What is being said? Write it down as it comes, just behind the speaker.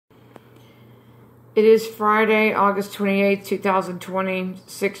It is Friday, August 28th, 2020,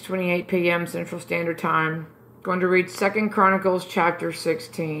 6:28 p.m. Central Standard Time. Going to read 2 Chronicles Chapter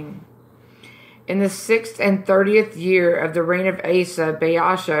 16. In the 6th and 30th year of the reign of Asa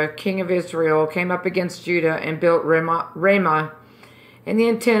Baasha, king of Israel, came up against Judah and built Ramah, in the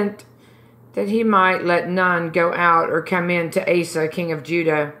intent that he might let none go out or come in to Asa, king of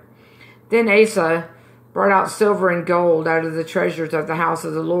Judah. Then Asa brought out silver and gold out of the treasures of the house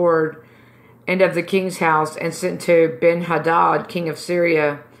of the Lord and of the king's house, and sent to Benhadad, king of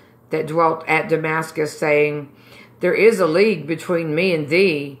Syria, that dwelt at Damascus, saying, There is a league between me and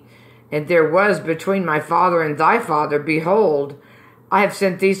thee, and there was between my father and thy father. Behold, I have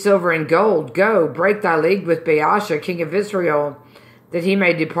sent thee silver and gold. Go, break thy league with Baasha, king of Israel, that he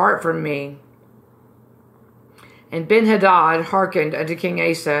may depart from me. And Benhadad hearkened unto King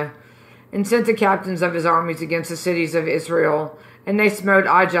Asa, and sent the captains of his armies against the cities of Israel, and they smote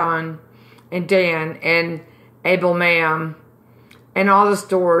Ijon, and Dan, and Abelmaim, and all the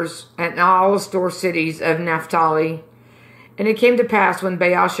store cities of Naphtali. And it came to pass, when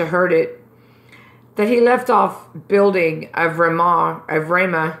Baasha heard it, that he left off building of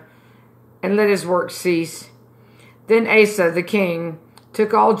Ramah, and let his work cease. Then Asa the king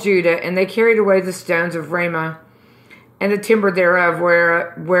took all Judah, and they carried away the stones of Ramah, and the timber thereof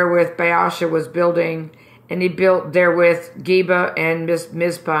wherewith Baasha was building, and he built therewith Geba and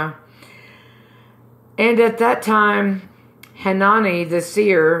Mizpah. And at that time Hanani the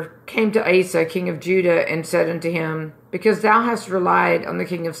seer came to Asa, king of Judah, and said unto him, Because thou hast relied on the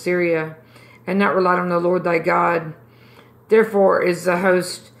king of Syria, and not relied on the Lord thy God, therefore is the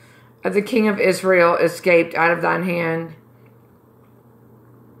host of the king of Israel escaped out of thine hand.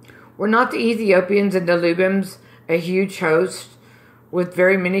 Were not the Ethiopians and the Lubims a huge host, with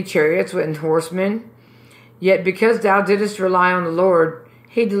very many chariots and horsemen? Yet because thou didst rely on the Lord,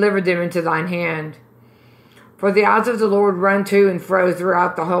 he delivered them into thine hand. For the eyes of the Lord run to and fro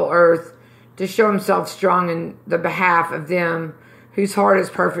throughout the whole earth, to show himself strong in the behalf of them whose heart is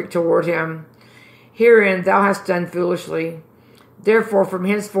perfect toward him. Herein thou hast done foolishly. Therefore from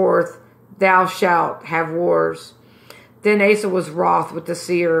henceforth thou shalt have wars. Then Asa was wroth with the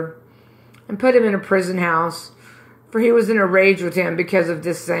seer, and put him in a prison house, for he was in a rage with him because of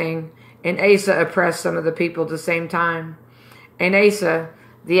this thing. And Asa oppressed some of the people at the same time. And Asa,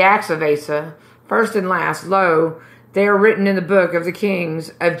 the acts of Asa, first and last, lo, they are written in the book of the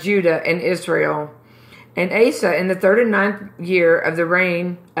kings of Judah and Israel. And Asa, in the 39th year of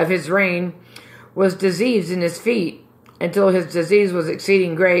his reign, was diseased in his feet, until his disease was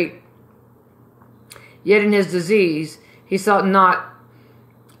exceeding great. Yet in his disease he sought not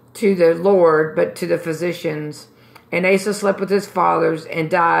to the Lord, but to the physicians. And Asa slept with his fathers, and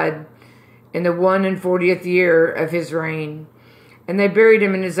died in the 41st year of his reign. And they buried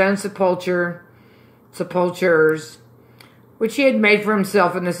him in his own sepulchres, which he had made for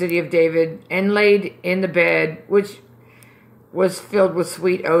himself in the city of David, and laid in the bed, which was filled with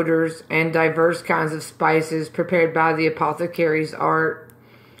sweet odors, and diverse kinds of spices prepared by the apothecary's art.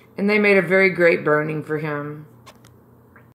 And they made a very great burning for him.